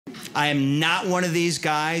I am not one of these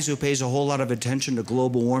guys who pays a whole lot of attention to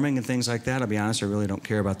global warming and things like that. I'll be honest, I really don't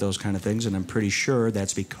care about those kind of things, and I'm pretty sure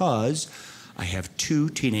that's because I have 2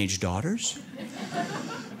 teenage daughters.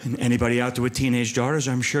 And anybody out there with teenage daughters,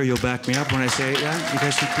 I'm sure you'll back me up when I say, yeah, you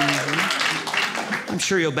guys think teenage daughters? I'm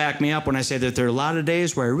sure you'll back me up when I say that there are a lot of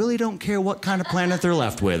days where I really don't care what kind of planet they're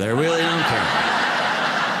left with. I really don't care.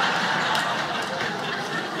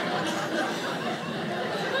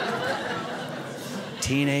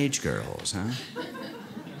 Teenage girls, huh?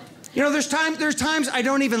 You know, there's times I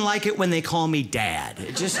don't even like it when they call me dad.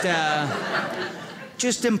 It just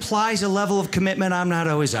implies a level of commitment I'm not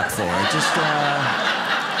always up for. It just,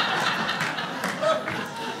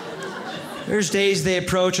 there's days they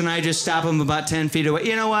approach and I just stop them about 10 feet away.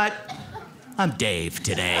 You know what? I'm Dave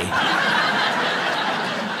today.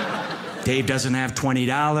 Dave doesn't have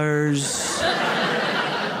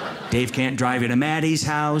 $20. Dave can't drive you to Maddie's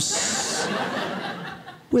house.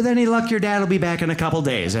 With any luck, your dad will be back in a couple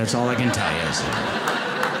days. That's all I can tell you.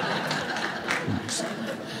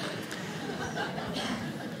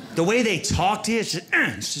 The way they talk to you, it's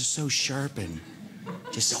just so sharp and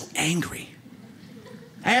just so angry.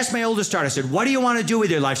 I asked my oldest daughter, I said, what do you want to do with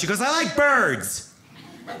your life? She goes, I like birds.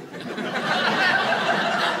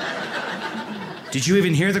 Did you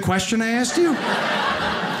even hear the question I asked you?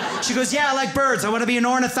 She goes, yeah, I like birds. I want to be an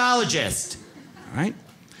ornithologist. All right.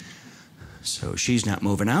 So she's not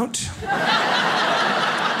moving out.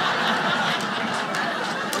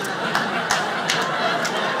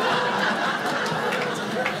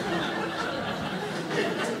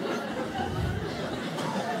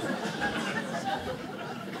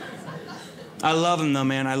 I love them though,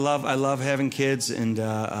 man. I love having kids, and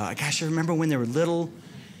gosh, I remember when they were little.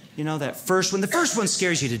 You know, that first one. The first one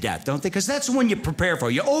scares you to death, don't they? Because that's the one you prepare for.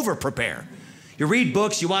 You over-prepare. You read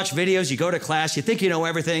books, you watch videos, you go to class, you think you know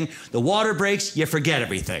everything. The water breaks, you forget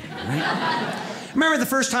everything, right? I remember the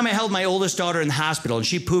first time I held my oldest daughter in the hospital and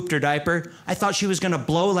she pooped her diaper, I thought she was gonna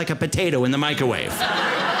blow like a potato in the microwave.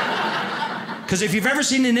 Because if you've ever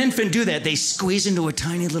seen an infant do that, they squeeze into a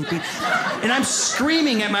tiny little piece. And I'm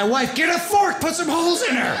screaming at my wife, get a fork, put some holes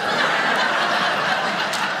in her.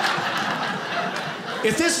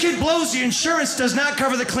 If this kid blows, the insurance does not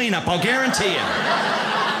cover the cleanup, I'll guarantee you.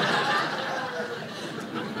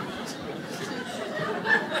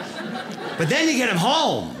 But then you get him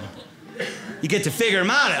home. You get to figure him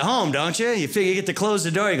out at home, don't you? You get to close the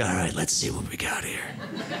door, you go, all right, let's see what we got here.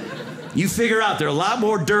 You figure out they're a lot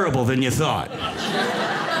more durable than you thought.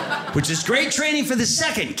 Which is great training for the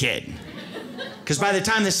second kid. Because by the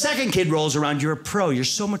time the second kid rolls around, you're a pro. You're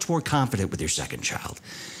so much more confident with your second child.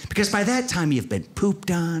 Because by that time, you've been pooped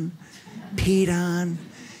on, peed on,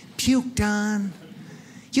 puked on.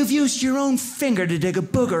 You've used your own finger to dig a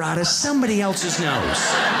booger out of somebody else's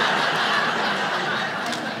nose.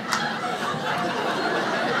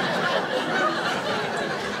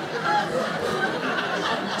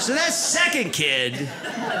 So that second kid,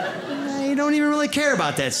 you don't even really care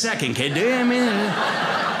about that second kid, do you? I mean,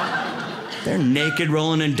 they're naked,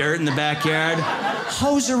 rolling in dirt in the backyard.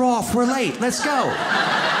 Hose her off, we're late, let's go.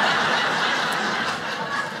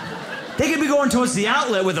 They could be going towards the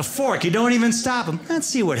outlet with a fork. You don't even stop them. Let's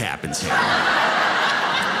see what happens here.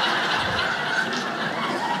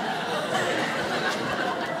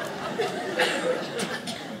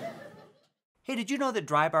 Hey, did you know that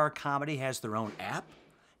Dry Bar Comedy has their own app?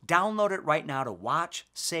 Download it right now to watch,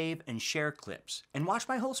 save, and share clips. And watch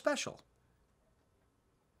my whole special.